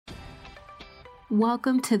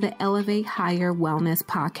Welcome to the Elevate Higher Wellness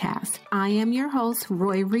Podcast. I am your host,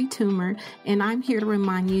 Roy Toomer, and I'm here to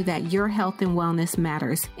remind you that your health and wellness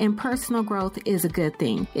matters, and personal growth is a good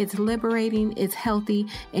thing. It's liberating, it's healthy,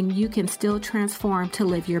 and you can still transform to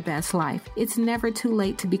live your best life. It's never too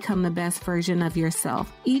late to become the best version of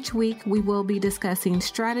yourself. Each week, we will be discussing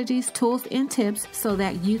strategies, tools, and tips so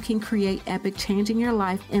that you can create epic change in your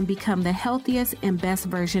life and become the healthiest and best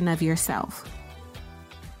version of yourself.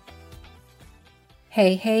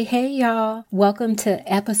 Hey, y'all. Welcome to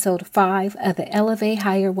episode 5 of the Elevate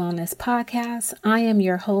Higher Wellness Podcast. I am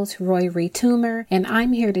your host, Roy Toomer, and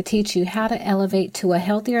I'm here to teach you how to elevate to a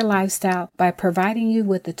healthier lifestyle by providing you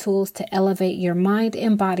with the tools to elevate your mind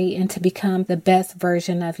and body and to become the best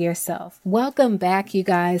version of yourself. Welcome back, you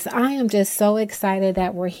guys. I am just so excited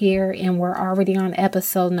that we're here and we're already on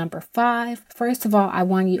episode number 5. First of all, I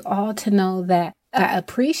want you all to know that I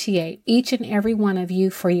appreciate each and every one of you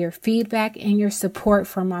for your feedback and your support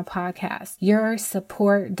for my podcast. Your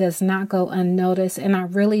support does not go unnoticed, and I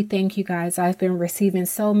really thank you guys. I've been receiving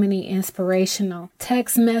so many inspirational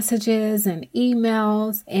text messages and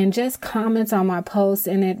emails and just comments on my posts,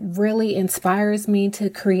 and it really inspires me to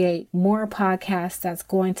create more podcasts that's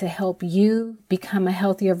going to help you become a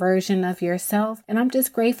healthier version of yourself. And I'm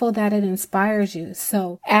just grateful that it inspires you.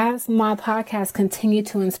 So as my podcast continue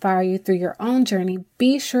to inspire you through your own journey,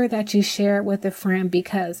 be sure that you share it with a friend,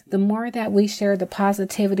 because the more that we share the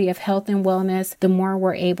positivity of health and wellness, the more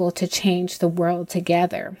we're able to change the world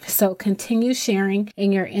together. So continue sharing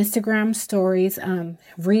in your Instagram stories,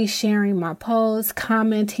 resharing my posts,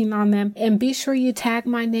 commenting on them, and be sure you tag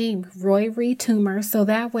my name, Roy Toomer, so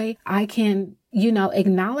that way I can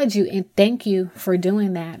acknowledge you and thank you for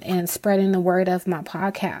doing that and spreading the word of my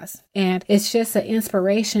podcast. And it's just an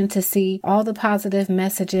inspiration to see all the positive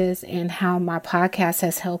messages and how my podcast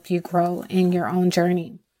has helped you grow in your own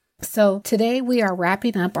journey. So today we are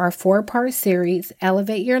wrapping up our 4-part series,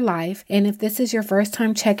 Elevate Your Life. And if this is your first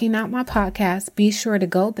time checking out my podcast, be sure to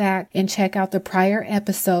go back and check out the prior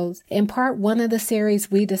episodes. In part 1 of the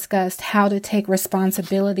series, we discussed how to take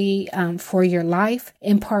responsibility for your life.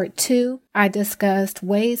 In part 2, I discussed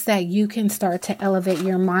ways that you can start to elevate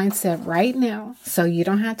your mindset right now, so you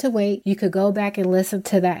don't have to wait. You could go back and listen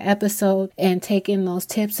to that episode and take in those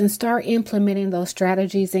tips and start implementing those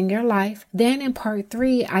strategies in your life. Then in part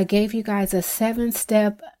 3, I gave you guys a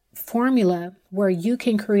 7-step formula where you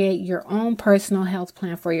can create your own personal health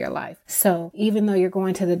plan for your life. So even though you're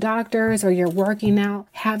going to the doctors or you're working out,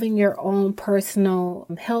 having your own personal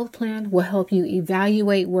health plan will help you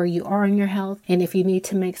evaluate where you are in your health. And if you need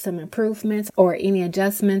to make some improvements or any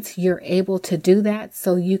adjustments, you're able to do that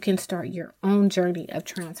so you can start your own journey of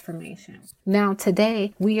transformation. Now,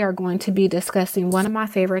 today we are going to be discussing one of my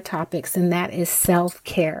favorite topics, and that is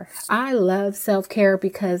self-care. I love self-care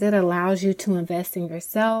because it allows you to invest in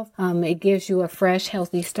yourself. It gives you a fresh,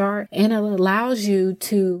 healthy start, and it allows you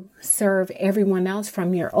to serve everyone else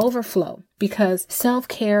from your overflow, because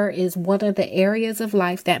self-care is one of the areas of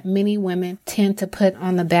life that many women tend to put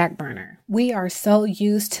on the back burner. We are so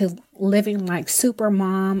used to living like super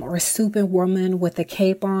mom or superwoman with a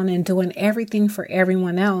cape on and doing everything for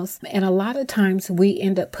everyone else. And a lot of times we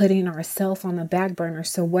end up putting ourselves on the back burner.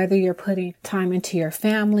 So whether you're putting time into your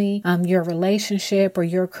family, your relationship, or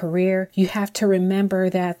your career, you have to remember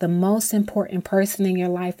that the most important person in your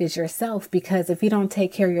life is yourself, because if you don't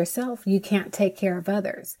take care of yourself, you can't take care of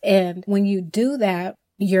others. And when you do that,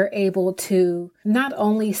 you're able to not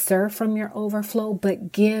only serve from your overflow,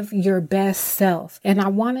 but give your best self. And I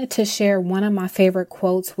wanted to share one of my favorite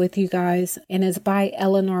quotes with you guys, and it's by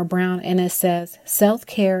Eleanor Brown, and it says,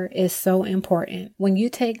 "Self-care is so important. When you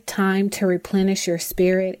take time to replenish your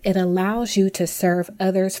spirit, it allows you to serve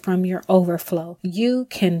others from your overflow. You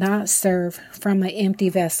cannot serve from an empty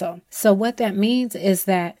vessel." So what that means is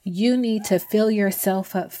that you need to fill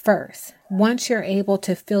yourself up first. Once you're able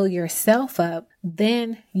to fill yourself up,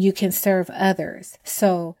 then you can serve others.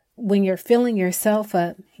 So when you're filling yourself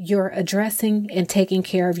up, you're addressing and taking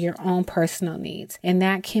care of your own personal needs. And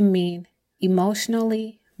that can mean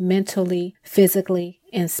emotionally, mentally, physically,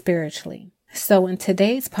 and spiritually. So in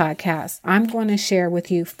today's podcast, I'm going to share with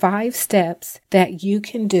you 5 steps that you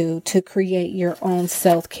can do to create your own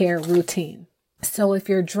self-care routine. So if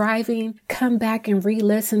you're driving, come back and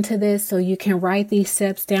re-listen to this so you can write these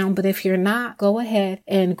steps down. But if you're not, go ahead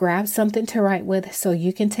and grab something to write with so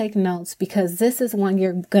you can take notes, because this is one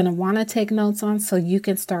you're going to want to take notes on so you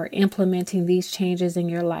can start implementing these changes in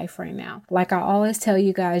your life right now. Like I always tell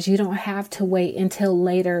you guys, you don't have to wait until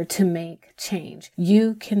later to make change.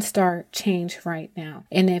 You can start change right now.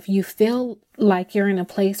 And if you feel like you're in a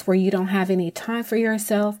place where you don't have any time for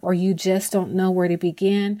yourself, or you just don't know where to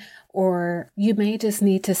begin, or you may just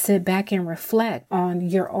need to sit back and reflect on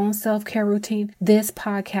your own self-care routine, this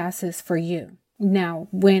podcast is for you. Now,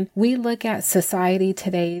 when we look at society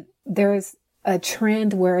today, there's a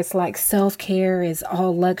trend where it's like self-care is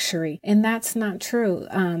all luxury. And that's not true.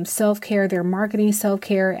 Self-care, they're marketing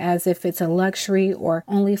self-care as if it's a luxury or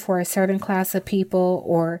only for a certain class of people,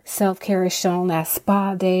 or self-care is shown as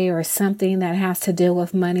spa day or something that has to deal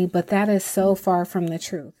with money. But that is so far from the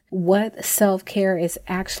truth. What self-care is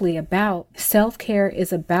actually about. Self-care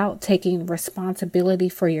is about taking responsibility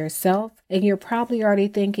for yourself. And you're probably already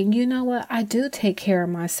thinking, you know what? I do take care of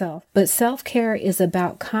myself. But self-care is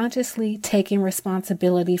about consciously taking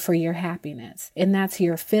responsibility for your happiness. And that's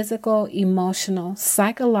your physical, emotional,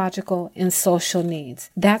 psychological, and social needs.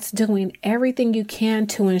 That's doing everything you can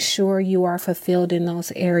to ensure you are fulfilled in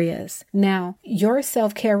those areas. Now, your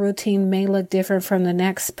self-care routine may look different from the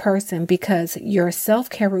next person because your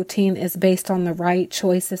self-care routine is based on the right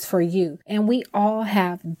choices for you. And we all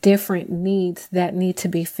have different needs that need to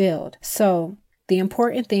be filled. So the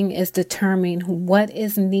important thing is determining what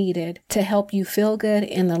is needed to help you feel good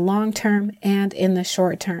in the long term and in the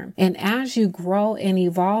short term. And as you grow and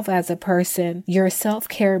evolve as a person, your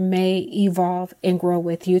self-care may evolve and grow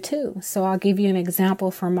with you too. So I'll give you an example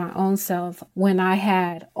from my own self. When I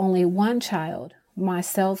had only one child, my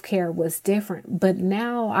self-care was different, but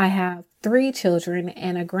now I have 3 children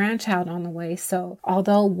and a grandchild on the way. So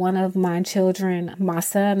although one of my children, my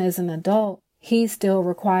son, is an adult, he still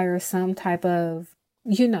requires some type of,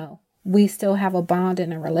 we still have a bond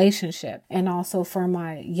in a relationship, and also for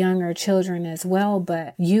my younger children as well.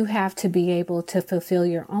 But you have to be able to fulfill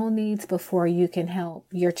your own needs before you can help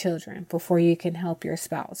your children, before you can help your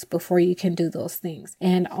spouse, before you can do those things.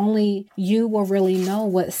 And only you will really know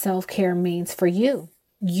what self-care means for you.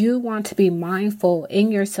 You want to be mindful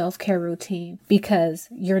in your self-care routine because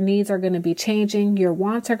your needs are going to be changing, your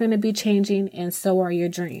wants are going to be changing, and so are your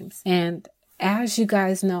dreams. And as you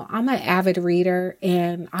guys know, I'm an avid reader,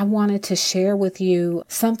 and I wanted to share with you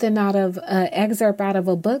something out of an excerpt out of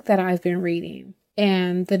a book that I've been reading.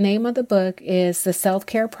 And the name of the book is The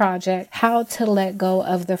Self-Care Project: How to Let Go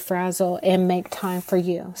of the Frazzle and Make Time for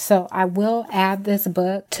You. So I will add this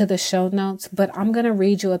book to the show notes, but I'm going to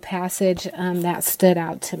read you a passage that stood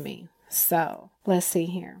out to me. So let's see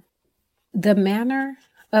here. The manner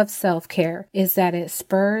of self-care is that it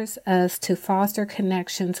spurs us to foster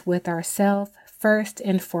connections with ourselves first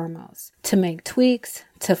and foremost, to make tweaks,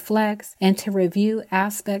 to flex, and to review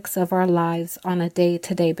aspects of our lives on a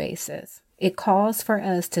day-to-day basis. It calls for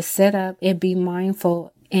us to sit up and be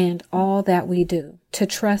mindful in all that we do, to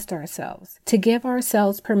trust ourselves, to give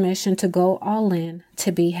ourselves permission to go all in,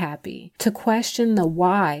 to be happy, to question the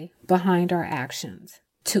why behind our actions,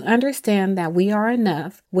 to understand that we are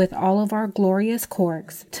enough with all of our glorious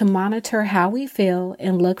quirks, to monitor how we feel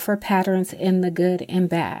and look for patterns in the good and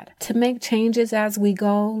bad, to make changes as we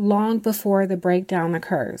go long before the breakdown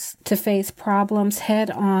occurs, to face problems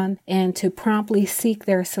head on and to promptly seek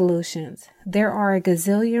their solutions. There are a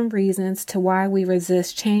gazillion reasons to why we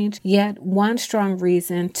resist change, yet one strong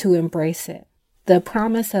reason to embrace it: the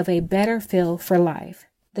promise of a better feel for life,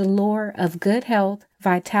 the lure of good health,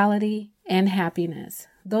 vitality, and happiness.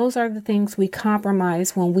 Those are the things we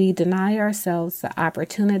compromise when we deny ourselves the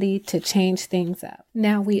opportunity to change things up.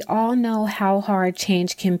 Now, we all know how hard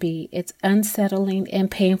change can be. It's unsettling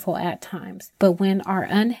and painful at times. But when our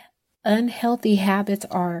unhealthy habits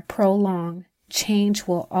are prolonged, change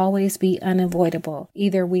will always be unavoidable.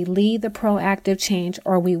 Either we lead the proactive change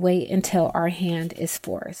or we wait until our hand is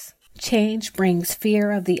forced. Change brings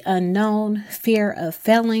fear of the unknown, fear of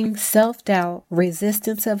failing, self-doubt,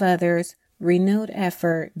 resistance of others, renewed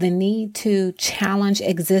effort, the need to challenge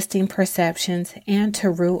existing perceptions, and to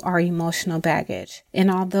root our emotional baggage. And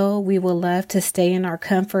although we would love to stay in our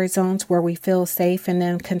comfort zones where we feel safe and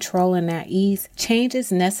in control and at ease, change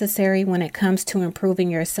is necessary when it comes to improving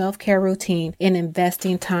your self-care routine and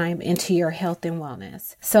investing time into your health and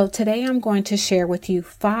wellness. So today I'm going to share with you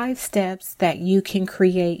 5 steps that you can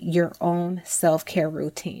create your own self-care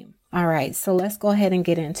routine. All right, so let's go ahead and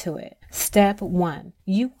get into it. Step 1,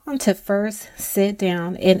 you want to first sit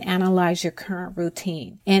down and analyze your current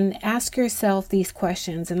routine and ask yourself these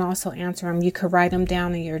questions and also answer them. You could write them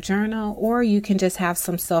down in your journal, or you can just have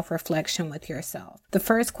some self-reflection with yourself. The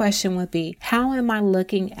first question would be, how am I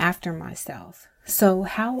looking after myself? So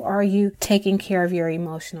how are you taking care of your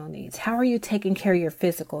emotional needs? How are you taking care of your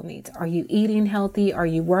physical needs? Are you eating healthy? Are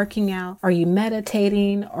you working out? Are you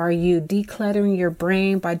meditating? Are you decluttering your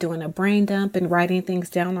brain by doing a brain dump and writing things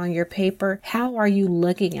down on your paper? How are you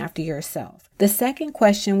looking after yourself? The second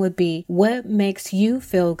question would be, what makes you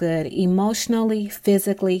feel good emotionally,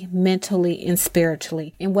 physically, mentally, and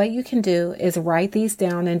spiritually? And what you can do is write these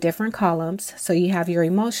down in different columns. So you have your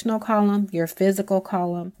emotional column, your physical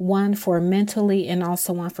column, one for mentally, and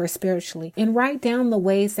also one for spiritually. And write down the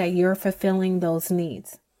ways that you're fulfilling those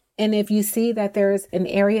needs. And if you see that there's an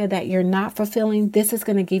area that you're not fulfilling, this is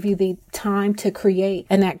going to give you the time to create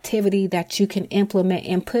an activity that you can implement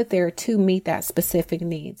and put there to meet that specific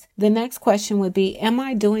needs. The next question would be, am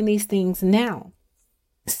I doing these things now?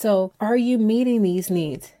 So are you meeting these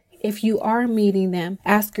needs? If you are meeting them,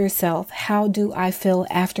 ask yourself, how do I feel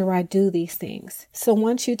after I do these things? So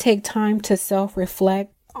once you take time to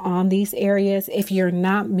self-reflect on these areas, if you're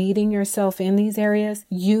not meeting yourself in these areas,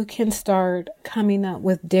 you can start coming up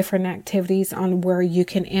with different activities on where you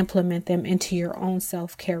can implement them into your own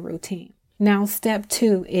self-care routine. Now, step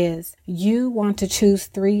 2 is you want to choose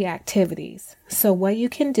 3 activities. So what you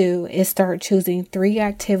can do is start choosing 3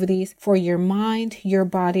 activities for your mind, your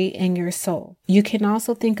body, and your soul. You can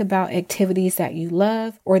also think about activities that you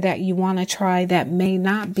love or that you want to try that may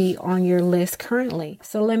not be on your list currently.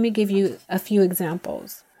 So let me give you a few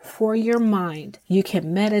examples. For your mind, you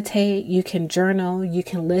can meditate, you can journal, you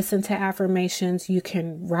can listen to affirmations, you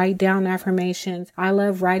can write down affirmations. I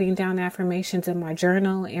love writing down affirmations in my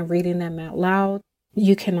journal and reading them out loud.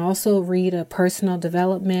 You can also read a personal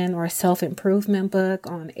development or self-improvement book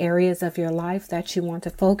on areas of your life that you want to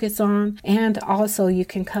focus on. And also you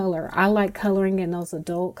can color. I like coloring in those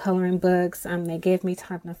adult coloring books. They give me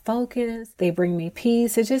time to focus. They bring me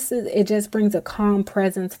peace. It just brings a calm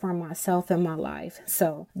presence for myself in my life.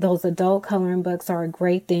 So those adult coloring books are a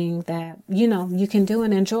great thing that, you can do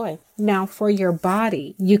and enjoy. Now, for your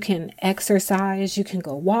body, you can exercise, you can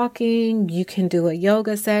go walking, you can do a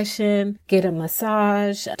yoga session, get a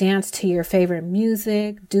massage, dance to your favorite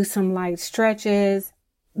music, do some light stretches.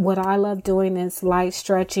 What I love doing is light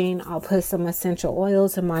stretching. I'll put some essential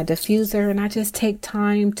oils in my diffuser, and I just take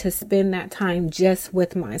time to spend that time just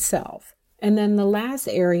with myself. And then the last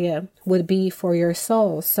area would be for your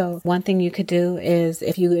soul. So one thing you could do is,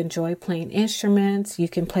 if you enjoy playing instruments, you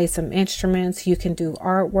can play some instruments, you can do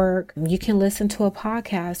artwork, you can listen to a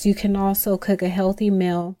podcast, you can also cook a healthy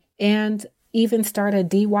meal, and even start a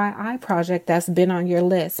DIY project that's been on your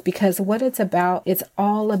list. Because what it's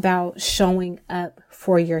all about showing up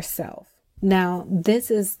for yourself. Now, this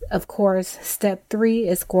is, of course, step 3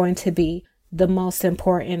 is going to be the most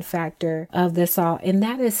important factor of this all, and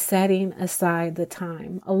that is setting aside the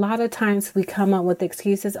time. A lot of times we come up with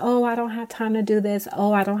excuses. Oh, I don't have time to do this.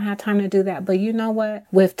 Oh, I don't have time to do that. But you know what?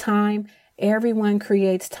 With time, everyone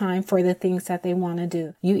creates time for the things that they want to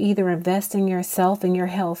do. You either invest in yourself and your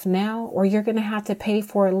health now, or you're going to have to pay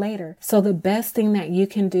for it later. So the best thing that you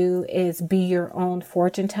can do is be your own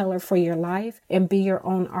fortune teller for your life and be your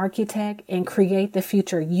own architect and create the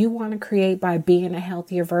future you want to create by being a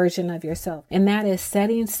healthier version of yourself. And that is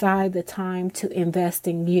setting aside the time to invest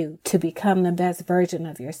in you, to become the best version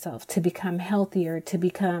of yourself, to become healthier, to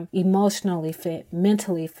become emotionally fit,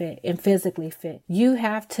 mentally fit, and physically fit. You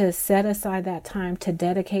have to set aside that time to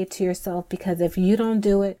dedicate to yourself, because if you don't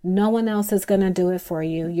do it, no one else is going to do it for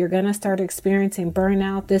you. You're going to start experiencing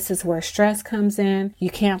burnout. This is where stress comes in. You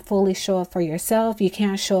can't fully show up for yourself. You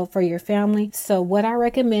can't show up for your family. So what I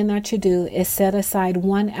recommend that you do is set aside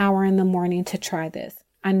 1 hour in the morning to try this.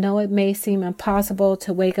 I know it may seem impossible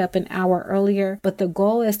to wake up an hour earlier, but the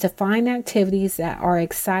goal is to find activities that are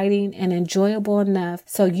exciting and enjoyable enough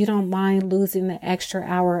so you don't mind losing the extra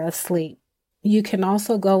hour of sleep. You can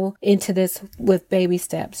also go into this with baby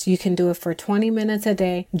steps. You can do it for 20 minutes a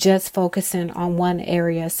day, just focusing on one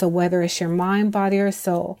area. So whether it's your mind, body, or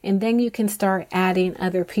soul, and then you can start adding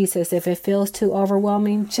other pieces. If it feels too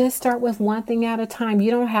overwhelming, just start with one thing at a time.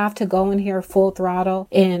 You don't have to go in here full throttle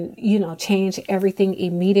and, change everything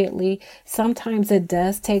immediately. Sometimes it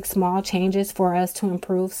does take small changes for us to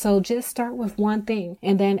improve. So just start with one thing.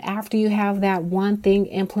 And then after you have that one thing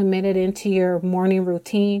implemented into your morning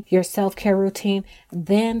routine, your self-care routine,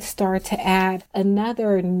 then start to add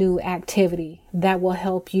another new activity that will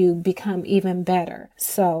help you become even better.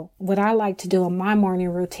 So what I like to do in my morning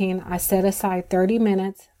routine, I set aside 30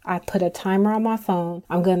 minutes. I put a timer on my phone.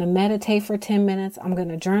 I'm going to meditate for 10 minutes. I'm going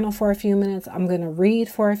to journal for a few minutes. I'm going to read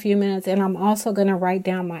for a few minutes. And I'm also going to write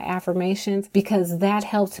down my affirmations, because that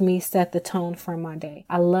helps me set the tone for my day.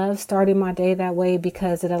 I love starting my day that way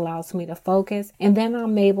because it allows me to focus. And then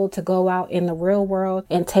I'm able to go out in the real world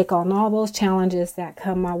and take on all those challenges that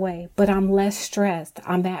come my way. But I'm less stressed.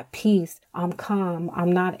 I'm at peace. I'm calm.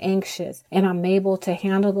 I'm not anxious. And I'm able to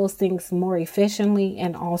handle those things more efficiently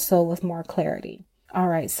and also with more clarity. All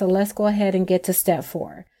right, so let's go ahead and get to step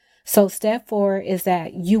 4. So step 4 is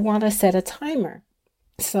that you want to set a timer.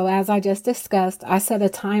 So as I just discussed, I set a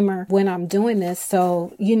timer when I'm doing this.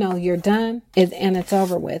 So, you're done and it's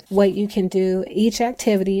over with. What you can do, each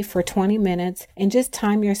activity for 20 minutes and just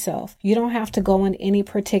time yourself. You don't have to go in any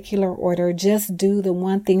particular order. Just do the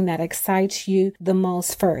one thing that excites you the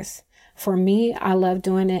most first. For me, I love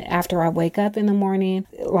doing it after I wake up in the morning,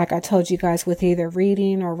 like I told you guys, with either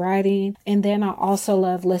reading or writing. And then I also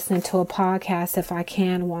love listening to a podcast if I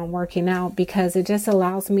can while I'm working out, because it just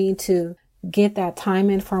allows me to get that time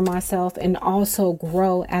in for myself and also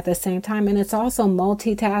grow at the same time. And it's also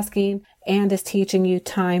multitasking and it's teaching you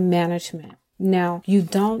time management. Now, you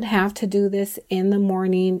don't have to do this in the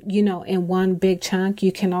morning, in one big chunk.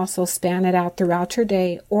 You can also span it out throughout your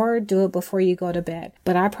day or do it before you go to bed.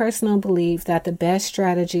 But I personally believe that the best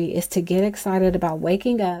strategy is to get excited about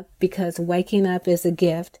waking up, because waking up is a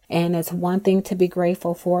gift and it's one thing to be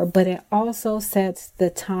grateful for, but it also sets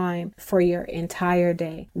the time for your entire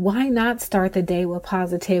day. Why not start the day with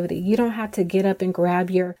positivity? You don't have to get up and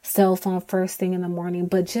grab your cell phone first thing in the morning,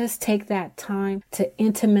 but just take that time to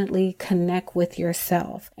intimately connect with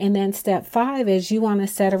yourself. And then step 5 is you want to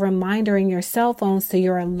set a reminder in your cell phone so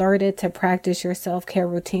you're alerted to practice your self-care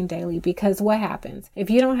routine daily. Because what happens? If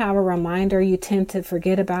you don't have a reminder, you tend to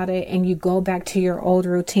forget about it and you go back to your old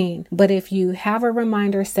routine. But if you have a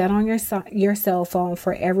reminder set on your cell phone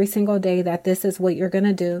for every single day that this is what you're going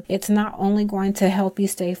to do, it's not only going to help you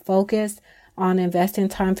stay focused on investing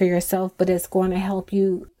time for yourself, but it's going to help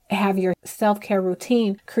you have your self-care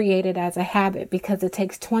routine created as a habit, because it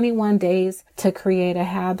takes 21 days to create a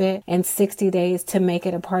habit and 60 days to make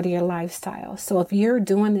it a part of your lifestyle. So if you're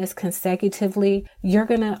doing this consecutively, you're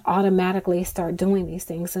going to automatically start doing these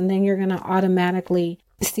things, and then you're going to automatically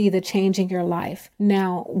see the change in your life.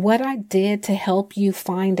 Now, what I did to help you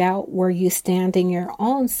find out where you stand in your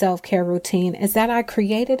own self-care routine is that I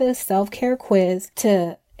created a self-care quiz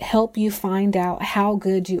to help you find out how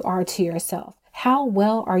good you are to yourself. How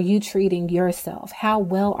well are you treating yourself? How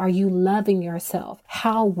well are you loving yourself?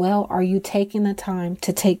 How well are you taking the time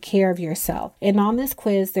to take care of yourself? And on this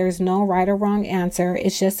quiz, there's no right or wrong answer.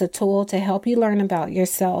 It's just a tool to help you learn about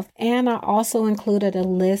yourself. And I also included a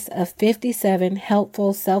list of 57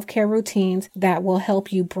 helpful self-care routines that will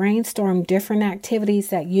help you brainstorm different activities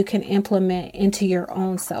that you can implement into your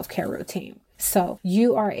own self-care routine. So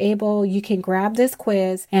you can grab this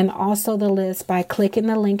quiz and also the list by clicking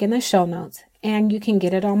the link in the show notes. And you can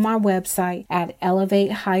get it on my website at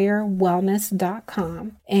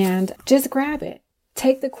elevatehigherwellness.com and just grab it.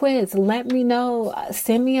 Take the quiz. Let me know.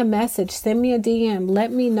 Send me a message. Send me a DM.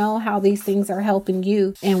 Let me know how these things are helping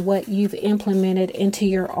you and what you've implemented into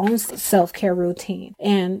your own self-care routine.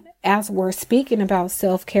 And as we're speaking about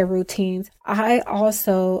self-care routines,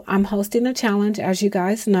 I'm hosting a challenge, as you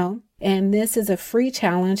guys know. And this is a free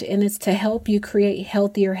challenge, and it's to help you create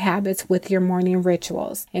healthier habits with your morning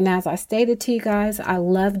rituals. And as I stated to you guys, I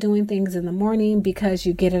love doing things in the morning because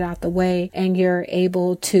you get it out the way and you're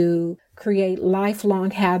able to create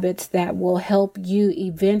lifelong habits that will help you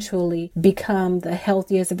eventually become the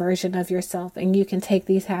healthiest version of yourself. And you can take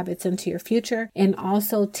these habits into your future and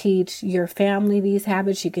also teach your family these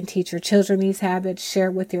habits. You can teach your children these habits,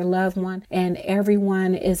 share with your loved one, and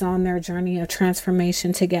everyone is on their journey of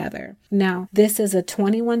transformation together. Now, this is a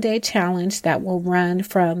 21-day challenge that will run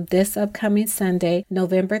from this upcoming Sunday,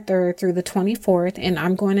 November 3rd through the 24th. And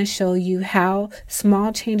I'm going to show you how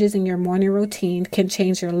small changes in your morning routine can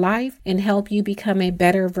change your life and help you become a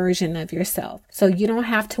better version of yourself. So you don't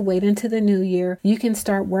have to wait until the new year. You can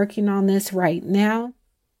start working on this right now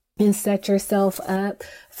and set yourself up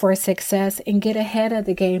for success and get ahead of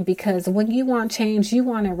the game, because when you want change, you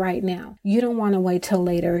want it right now. You don't want to wait till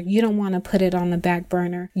later. You don't want to put it on the back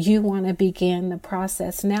burner. You want to begin the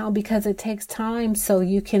process now, because it takes time so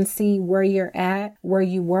you can see where you're at, where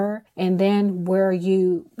you were, and then where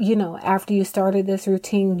after you started this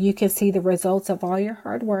routine, you can see the results of all your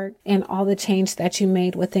hard work and all the change that you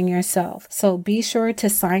made within yourself. So be sure to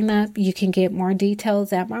sign up. You can get more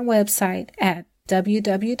details at my website at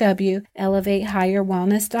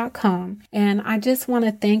www.elevatehigherwellness.com. And I just want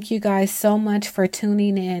to thank you guys so much for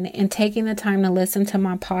tuning in and taking the time to listen to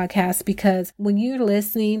my podcast, because when you're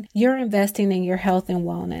listening, you're investing in your health and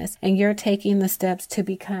wellness, and you're taking the steps to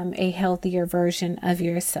become a healthier version of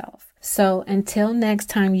yourself. So until next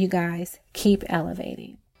time, you guys, keep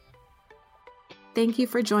elevating. Thank you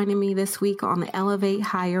for joining me this week on the Elevate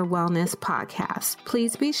Higher Wellness podcast.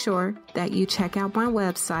 Please be sure that you check out my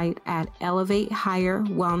website at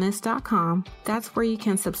elevatehigherwellness.com. That's where you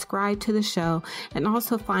can subscribe to the show and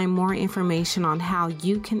also find more information on how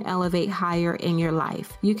you can elevate higher in your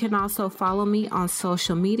life. You can also follow me on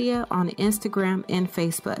social media on Instagram and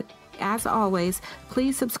Facebook. As always,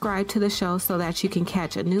 please subscribe to the show so that you can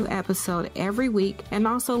catch a new episode every week, and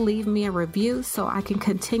also leave me a review so I can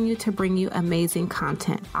continue to bring you amazing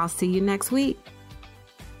content. I'll see you next week.